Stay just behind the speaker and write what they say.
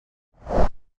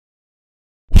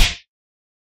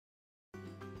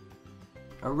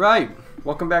Alright,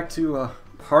 welcome back to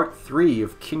part 3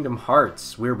 of Kingdom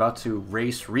Hearts. We're about to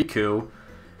race Riku,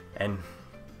 and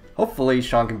hopefully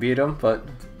Sean can beat him, but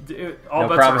all no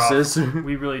bets promises. Are off.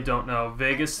 We really don't know.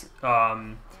 Vegas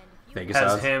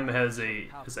has him as a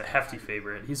hefty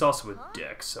favorite. He's also a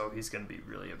dick, so he's going to be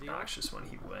really obnoxious when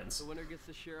he wins.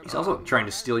 He's also trying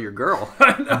to steal your girl.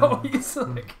 I know,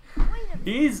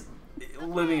 he's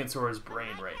living in Sora's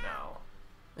brain right now.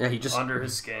 Yeah, he just... under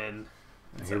his skin.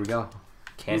 Here we go.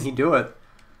 Can he do it?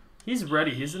 He's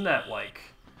ready. He's in that, like,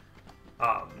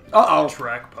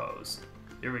 track pose.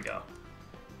 Here we go.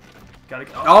 Gotta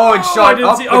go. Oh, and Sean...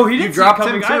 He didn't dropped see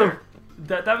it him, coming too.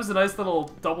 either. That was a nice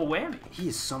little double whammy. He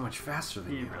is so much faster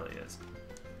than you. He really is.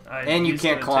 And you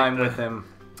can't climb with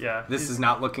him. Yeah. This is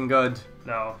not looking good.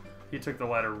 No. He took the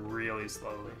ladder really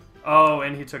slowly. Oh,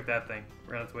 and he took that thing.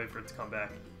 We're gonna have to wait for it to come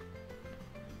back.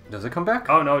 Does it come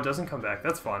back? Oh, no, it doesn't come back.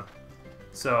 That's fun.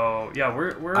 So, yeah,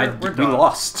 we're done. We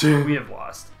lost. We have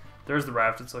lost. There's the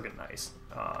raft. It's looking nice.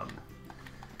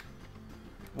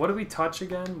 What do we touch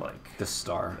again? Like the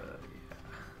star.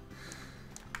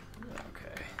 Yeah.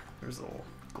 Okay. There's a little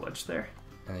glitch there.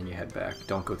 And then you head back.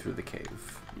 Don't go through the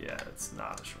cave. Yeah, it's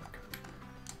not a shortcut.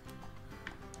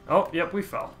 Oh, yep, we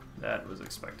fell. That was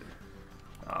expected.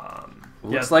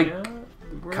 Looks like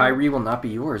Kairi will not be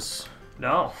yours.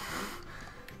 No.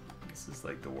 This is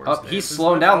like the worst. Oh, he's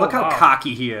slowing down. Look how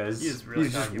cocky he is. He is really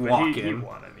he's cocky, just walking. He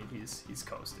won. I mean, he's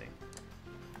coasting.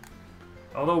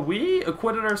 Although we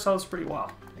acquitted ourselves pretty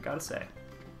well, I gotta say.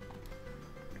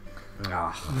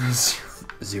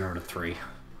 0 to 3.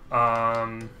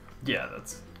 Yeah,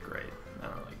 that's great. I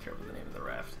don't really care about the name of the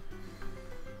raft.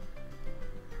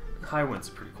 Highwind's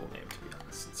a pretty cool name, to be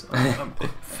honest. So I'm cool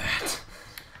with that.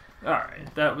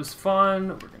 Alright, that was fun.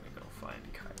 We're gonna go find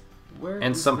Kairi.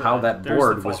 And somehow that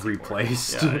board was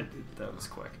replaced. Yeah, that was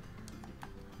quick.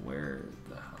 Where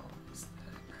the hell is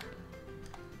that?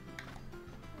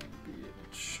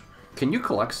 Bitch. Can you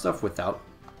collect stuff without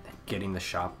getting the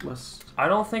shop list? I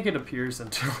don't think it appears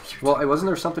until you... Well, wasn't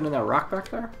there something in that rock back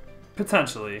there?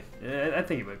 Potentially. I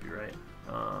think you might be right.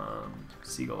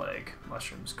 Seagull egg,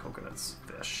 mushrooms, coconuts,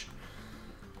 fish.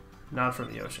 Not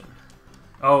from the ocean.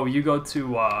 Oh, you go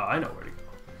to, I know where to go.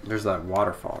 There's that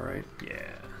waterfall, right? Yeah.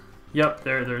 Yep,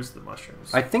 there's the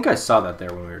mushrooms. I think I saw that there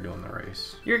when we were doing the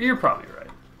race. You're probably right.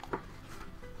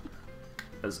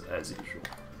 As usual.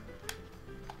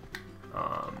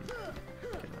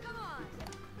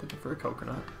 Looking for a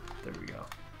coconut. There we go.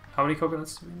 How many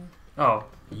coconuts do we need? Oh.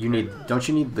 Don't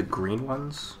you need the green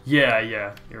ones? Yeah,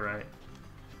 you're right.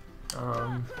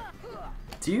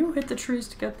 Do you hit the trees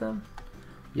to get them?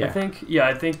 Yeah.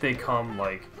 I think they come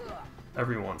like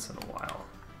every once in a while.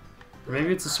 Or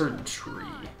maybe it's a certain tree.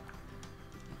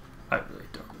 I really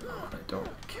don't know. I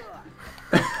don't care.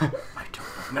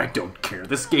 I don't care.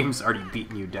 This game's already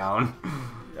beaten you down.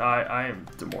 I am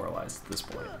demoralized at this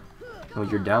point. Well,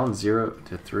 you're down 0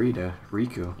 to 3 to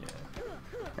Riku. Yeah.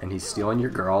 And he's stealing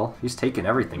your girl. He's taking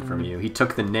everything from you. He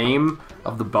took the name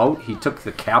of the boat. He took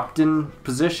the captain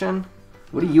position.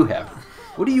 What do you have?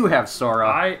 What do you have, Sora?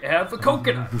 I have a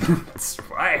coconut. That's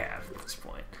what I have at this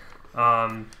point.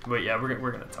 But yeah,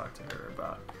 we're gonna talk to her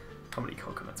about how many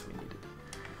coconuts we needed.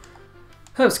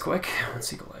 That was quick. One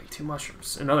seagull egg, 2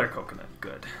 mushrooms, another coconut.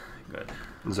 Good.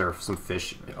 Is there some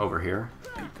fish over here?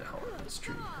 Beat the hell out of this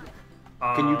tree.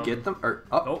 Can you get them? Or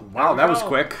wow, that was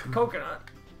quick. Coconut.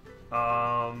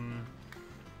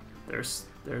 There's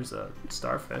a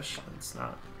starfish. It's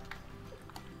not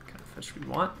the kind of fish we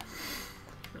want.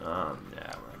 Yeah,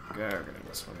 we're gonna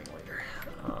go swimming later.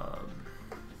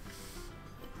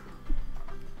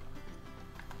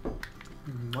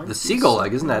 The seagull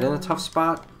egg, isn't that in a tough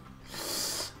spot?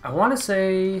 I want to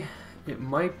say it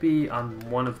might be on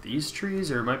one of these trees,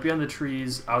 or it might be on the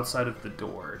trees outside of the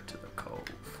door to the cove.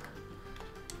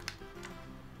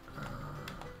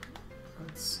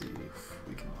 Let's see if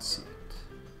we can see it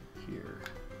here.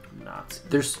 Not see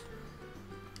it. There's...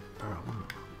 I'm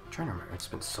trying to remember. It's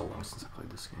been so long since I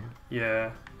played this game. Yeah,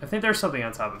 I think there's something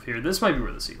on top of here. This might be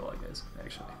where the seagull egg is,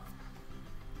 actually.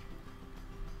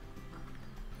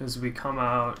 As we come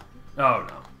out... Oh,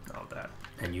 no, that.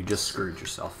 And you just screwed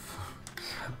yourself.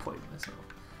 I played myself.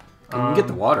 You can get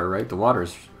the water, right? The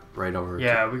water's right over...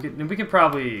 Yeah, we could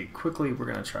probably... Quickly, we're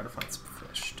going to try to find some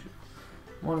fish, too.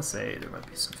 I want to say there might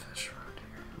be some fish around here.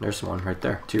 There's one right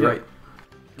there. To your right.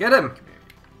 Get him! Come here,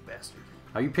 you bastard.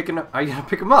 Are you picking up? Are you gonna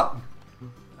pick him up?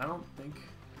 I don't think...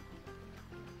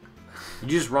 You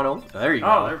just run over. There you go.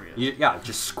 Oh, there we go. Yeah,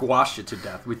 just squash it to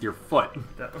death with your foot.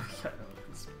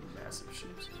 These massive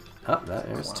shoes. Oh,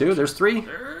 there's 2. There's 3. Come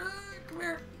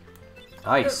here.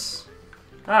 Nice.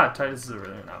 Ah, Titus is over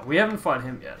there now. We haven't fought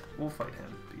him yet. We'll fight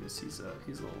him. because he's a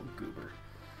little goober.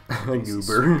 A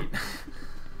goober.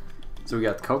 So we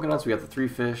got the coconuts, we got the 3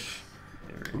 fish.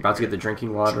 We're about to get the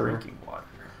drinking water. Drinking water.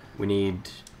 We need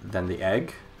then the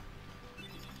egg.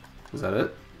 Is that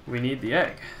it? We need the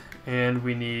egg. And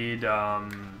we need, don't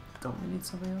we need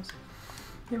something else?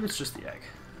 Maybe it's just the egg.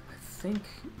 I think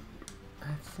I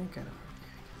know where the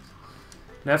egg is.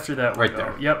 And after that, we right go,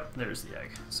 there. Yep, there's the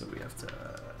egg. So we have to,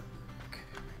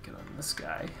 get on this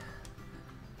guy.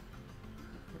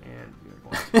 And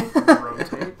we're going to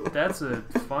rotate. That's a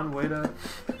fun way to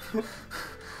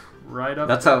ride up.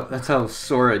 That's how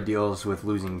Sora deals with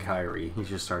losing Kairi. He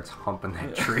just starts humping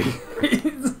that tree.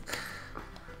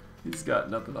 He's got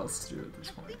nothing else to do at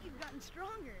this point. I think you've gotten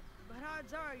stronger, but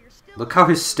odds are you're still. Look how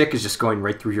his stick is just going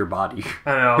right through your body.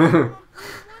 I know. You won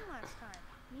last time.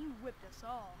 You whipped us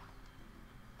all.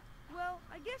 Well,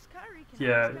 I guess Kairi can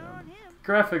Yeah, count on him.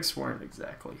 graphics weren't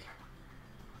exactly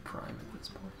prime at this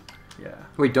point. Yeah.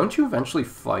 Wait, don't you eventually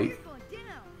fight You're going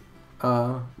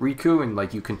down. Riku and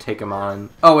like you can take him on?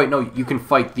 Oh wait, no, you can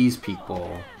fight these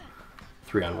people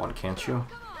 3-on-1, can't you?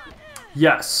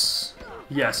 Yes.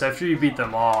 Yes, after you beat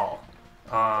them all.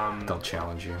 They'll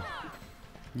challenge you.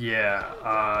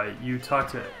 Yeah, you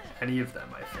talk to any of them,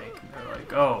 I think, and they're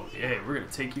like, oh, hey, we're going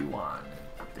to take you on.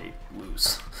 And they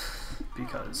lose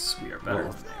because we are better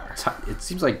Well, than they are. It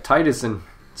seems like Titus and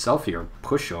Selfie are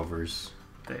pushovers.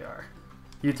 They are.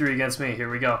 You 3 against me. Here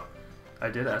we go. I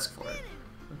did ask for it.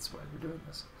 That's why we're doing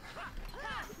this.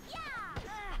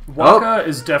 Waka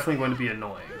is definitely going to be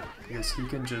annoying because he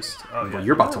can just. Oh yeah, Well,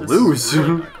 you're about to this lose. is really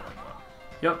not going well.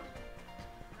 Yep.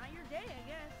 Not your day,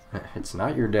 I guess. It's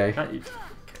not your day. Not you.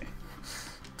 Okay.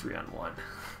 3-on-1.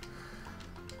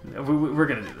 No, we're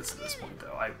gonna do this at this point,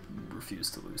 though. I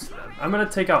refuse to lose to them. I'm gonna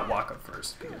take out Waka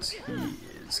first because he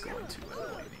is going to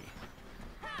annoy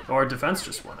me. Our defense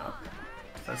just went up.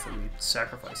 Defense that we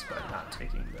sacrificed by not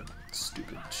taking the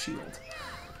stupid shield.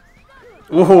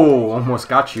 Whoa, almost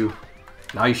got you.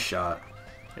 Nice shot.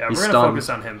 Yeah, He's we're gonna stunned. focus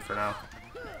on him for now.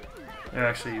 And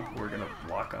actually, we're gonna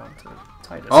walk on to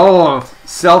Titus. Oh,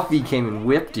 Selfie came and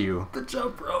whipped you. The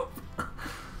jump rope.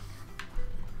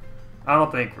 I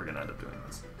don't think we're gonna end up doing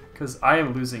this because I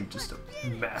am losing just a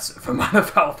massive amount of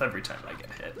health every time I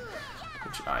get hit,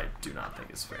 which I do not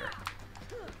think is fair.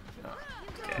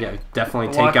 Okay. Yeah, definitely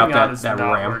The take out walking on that, is that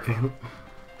not ramp. working.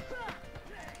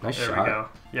 Nice There shot. we go.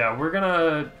 Yeah, we're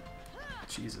gonna.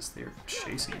 Jesus, they're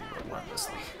chasing you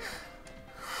relentlessly.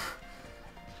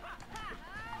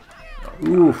 Oh,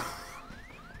 Oof.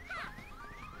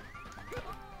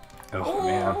 Oh,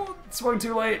 man. oh, swung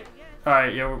too late. All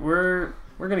right, yeah, we're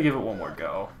gonna give it one more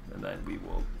go, and then we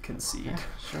will concede.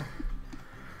 Sure.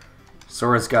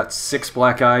 Sora's got 6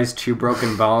 black eyes, 2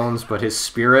 broken bones, but his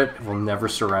spirit will never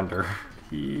surrender.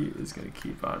 He is gonna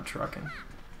keep on trucking.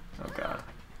 Oh god.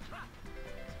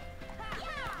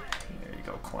 There you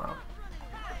go, clown.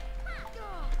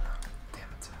 Damn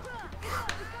it.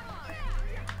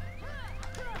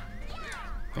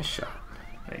 Nice shot.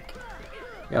 Thank you.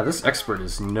 Yeah, this expert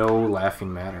is no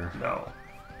laughing matter. No.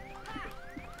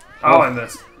 Oh, I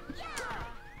missed.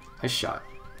 Nice shot.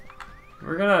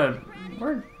 We're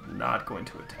not going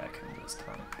to attack him this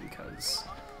time because,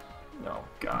 oh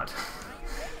god.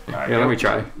 All right, Yeah, let me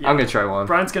try. yeah. I'm gonna try one.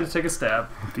 Brian's gonna take a stab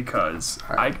because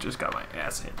I just got my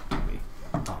ass handed to me.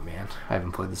 Oh man, I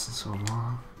haven't played this in so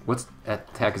long. What's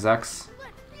attack is X?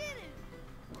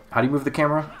 How do you move the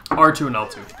camera? R2 and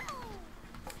L2.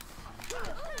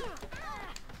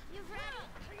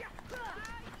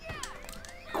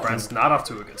 Brian's not off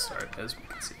to a good start, as we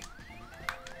can see.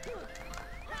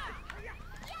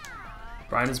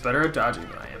 Brian is better at dodging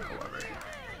than I am, however.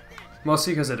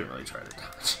 Mostly because I didn't really try to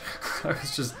dodge. I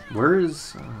was just... Where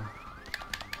is...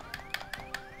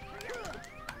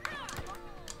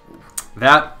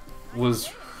 That was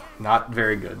not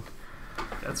very good.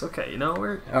 That's okay, you know,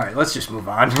 we're... Alright, let's just move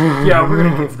on. Yeah, we're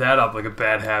gonna give that up like a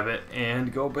bad habit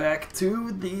and go back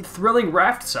to the thrilling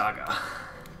RAFT Saga.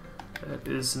 That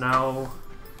is now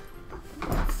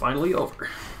finally over.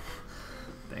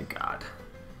 Thank God.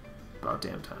 About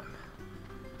damn time.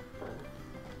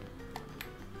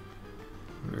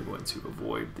 We're going to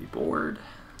avoid the board.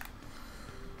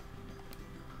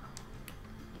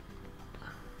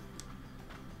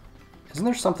 Isn't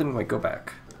there something, like, go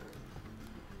back?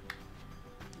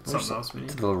 Something else we To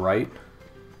need. the right?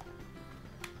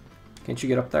 Can't you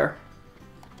get up there?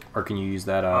 Or can you use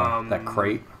that that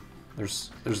crate? There's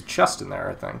a chest in there,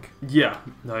 I think. Yeah,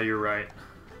 no, you're right.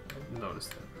 I noticed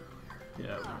that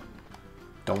earlier.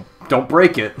 Yeah. Don't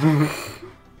break it.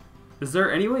 Is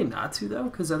there any way not to, though?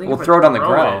 Because I think Well, if I throw it on the throw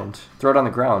ground. Throw it on the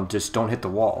ground. Just don't hit the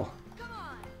wall.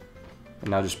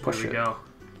 And now just There push we it. go.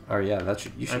 Oh yeah, that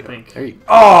should. You should. I think. There you.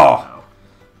 Oh!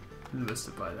 No. Missed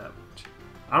it by that much.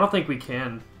 I don't think we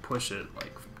can push it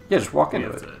like. Yeah, just walk we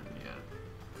into have it. to,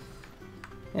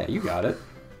 Yeah, you got it.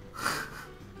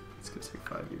 It's gonna take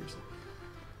 5 years.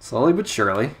 Slowly but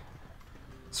surely.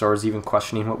 Sora's even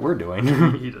questioning what we're doing.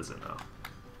 He doesn't know.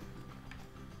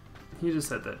 He just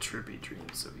had that trippy dream,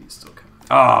 so he's still kind of.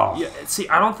 Oh. Yeah. See,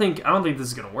 I don't think this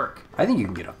is gonna work. I think you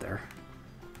can get up there.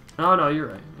 No, you're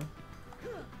right.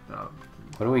 No.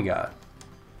 What do we got?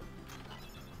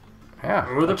 Yeah,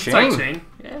 Or the a protect chain.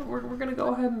 Yeah, we're gonna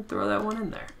go ahead and throw that one in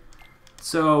there.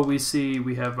 So we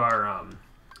have our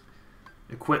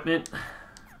equipment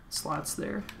slots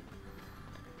there.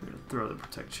 We're gonna throw the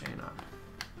protect chain on.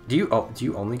 Do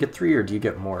you only get 3, or do you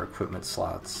get more equipment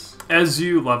slots? As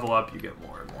you level up, you get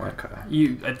more and more.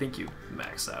 Okay. I think you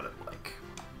max out at like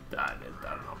I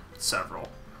don't know, several.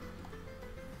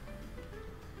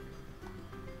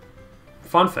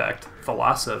 Fun fact: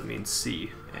 thalassa means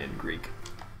sea in Greek.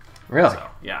 Really? So,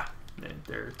 yeah.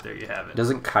 There you have it.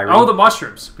 Doesn't Kairi? Oh, the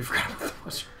mushrooms. We forgot about the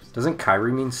mushrooms. Doesn't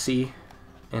Kairi mean sea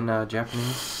in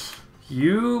Japanese?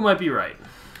 You might be right.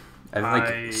 I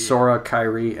think Sora,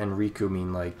 Kairi, and Riku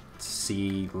mean like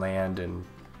sea, land, and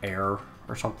air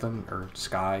or something, or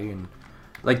sky, and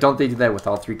like don't they do that with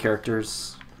all 3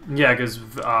 characters? Yeah, because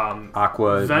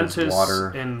Aqua Ventus is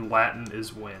water. in Latin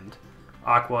is wind.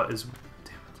 Aqua is...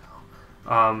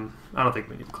 Damn it. I don't think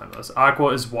we need to claim those.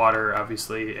 Aqua is water,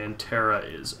 obviously, and Terra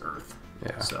is earth.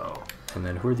 Yeah. So... And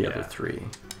then who are the other 3?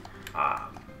 No,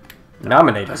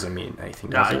 Nominate doesn't mean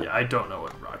anything, does it? I don't know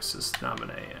what Roxas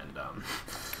Nominee and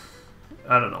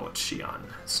I don't know what Xion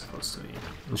is supposed to mean.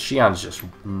 And Xion's just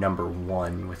number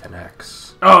 1 with an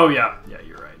X. Oh, yeah,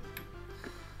 you're right.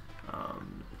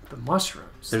 The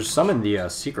mushrooms. There's some in the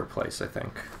secret place, I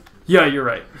think. Yeah, you're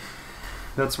right.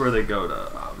 That's where they go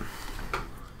to.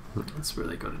 That's where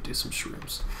they go to do some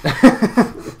shrooms.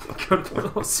 Go to the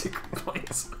little secret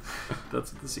place.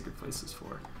 That's what the secret place is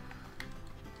for.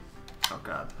 Oh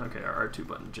god. Okay, our R2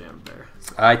 button jammed there.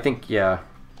 So I think, yeah.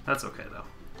 that's okay though.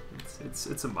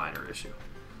 It's a minor issue.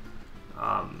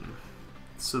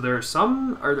 So there are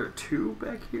some. Are there 2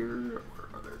 back here, or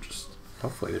are there just?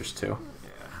 Hopefully, there's 2.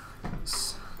 Yeah.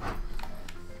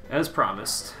 As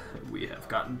promised, we have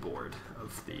gotten bored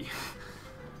of the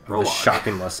The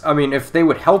shopping list. I mean, if they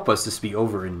would help us, this be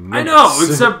over in minutes. I know,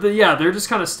 except that, yeah, they're just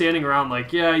kind of standing around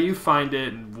like, yeah, you find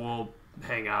it and we'll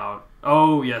hang out.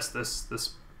 Oh, yes, this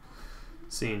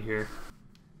scene here.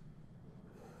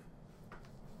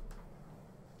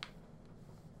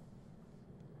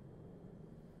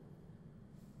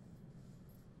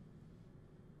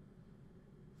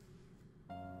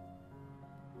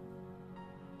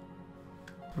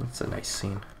 That's a nice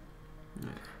scene. Yeah.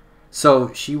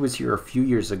 So she was here a few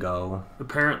years ago.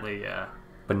 Apparently, yeah.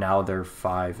 But now they're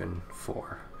 5 and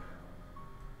 4.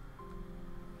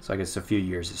 So I guess a few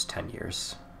years is 10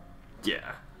 years.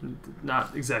 Yeah,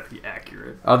 not exactly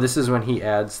accurate. Oh, this is when he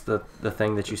adds the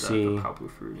thing that you see. The Papu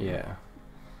fruit. Yeah.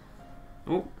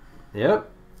 Oh.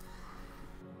 Yep.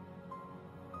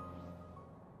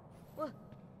 What?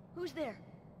 Who's there?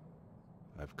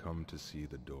 I've come to see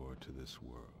the door to this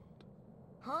world.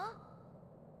 Huh?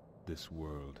 This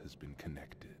world has been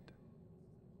connected.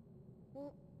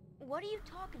 Well, what are you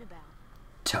talking about?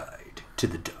 Tied to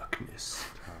the darkness.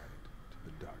 Tied to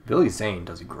the dark. Billy Zane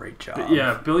does a great job. But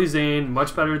yeah, Billy Zane,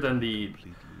 much better than the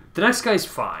next guy's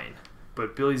fine,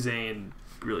 but Billy Zane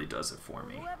really does it for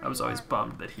me. I was always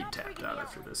bummed that he tapped out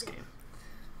after this game.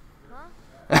 Huh?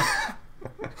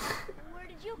 Where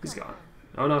did you He's come gone.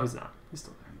 Oh no, he's not. He's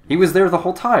still there. He was there the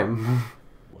whole time.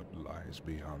 What lies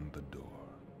beyond the door?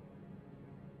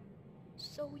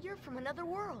 So you're from another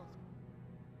world.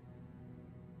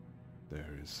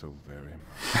 There is so very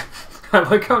much. I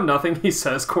like how nothing he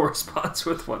says corresponds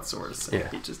with what Sora's saying. Yeah.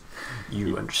 He just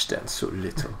You understand so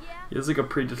little. Yeah, he has like a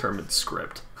predetermined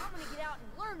script. I'm gonna get out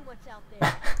and learn what's out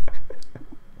there.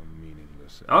 A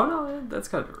meaningless. Oh no, that's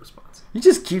kind of a response. He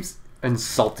just keeps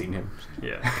insulting him.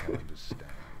 Yeah. Understand.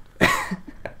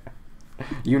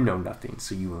 You know nothing,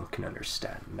 so you can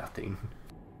understand nothing.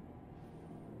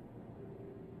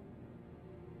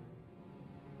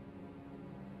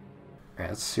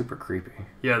 Yeah, it's super creepy.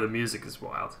 Yeah, the music is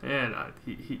wild, and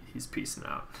he's peacing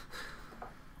out.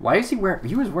 Why is he wearing...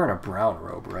 He was wearing a brown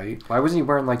robe, right? Why wasn't he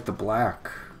wearing, like, the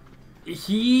black?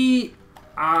 I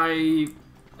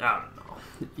don't know.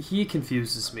 He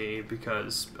confuses me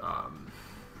because,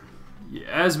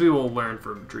 as we will learn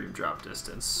from Dream Drop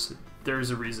Distance,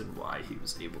 there's a reason why he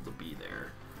was able to be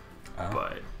there.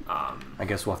 But, I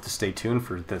guess we'll have to stay tuned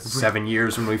for the 7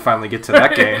 years when we finally get to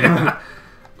that game.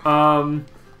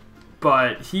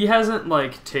 but he hasn't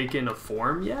like taken a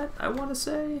form yet. I want to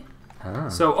say. Ah.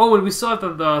 So, and we still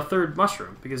have the third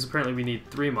mushroom because apparently we need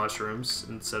 3 mushrooms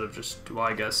instead of just. Well,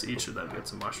 I guess each of them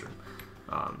gets a mushroom.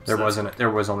 There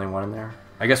was only one in there.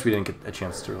 I guess we didn't get a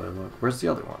chance to really look. Where's the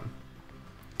other one?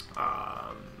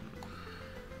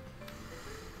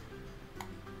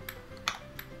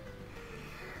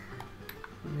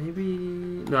 Maybe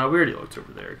no, we already looked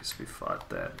over there because we fought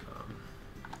that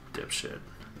dipshit,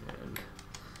 and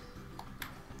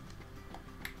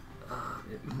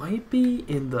it might be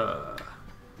in their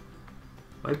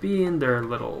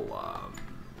little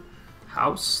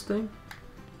house thing.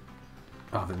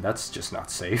 Oh, then that's just not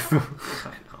safe.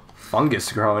 I know.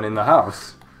 Fungus growing in the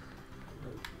house.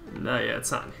 No, yeah,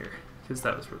 it's not in here because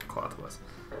that was where the cloth was.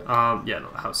 Yeah, no,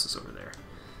 the house is over there.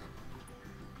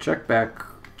 Check back.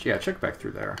 Yeah, check back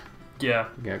through there. Yeah.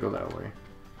 Yeah, go that way.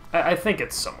 I think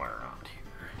it's somewhere around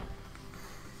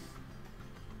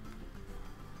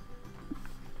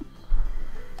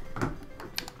here.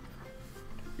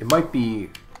 It might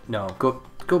be. No, go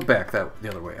back the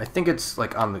other way. I think it's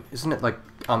like on the. Isn't it like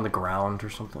on the ground or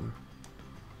something?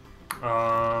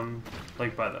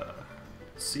 Like by the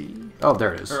sea. Oh,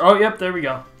 there it is. Oh, yep, there we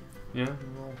go. Yeah, a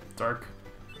little dark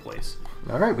place.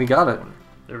 All right, we got it.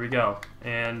 There we go.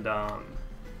 And go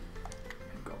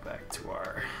back to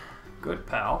our good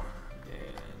pal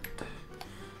and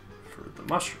for the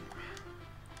mushroom.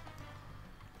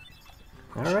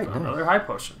 All right, another high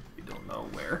potion. We don't know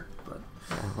where, but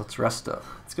let's rest up.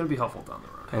 It's gonna be helpful down the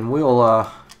road. And we'll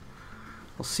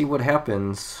see what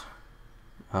happens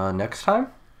next time.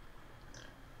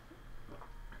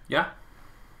 Yeah.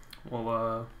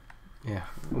 Well, yeah.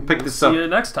 We'll pick this see up. See you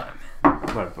next time.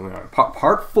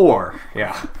 Part 4.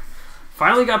 Yeah.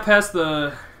 Finally got past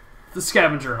the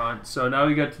scavenger hunt, so now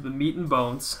we got to the meat and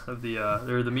bones of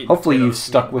the meat. Hopefully and you've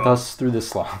stuck with us through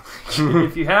this long.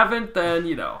 If you haven't, then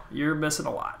you're missing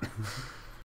a lot.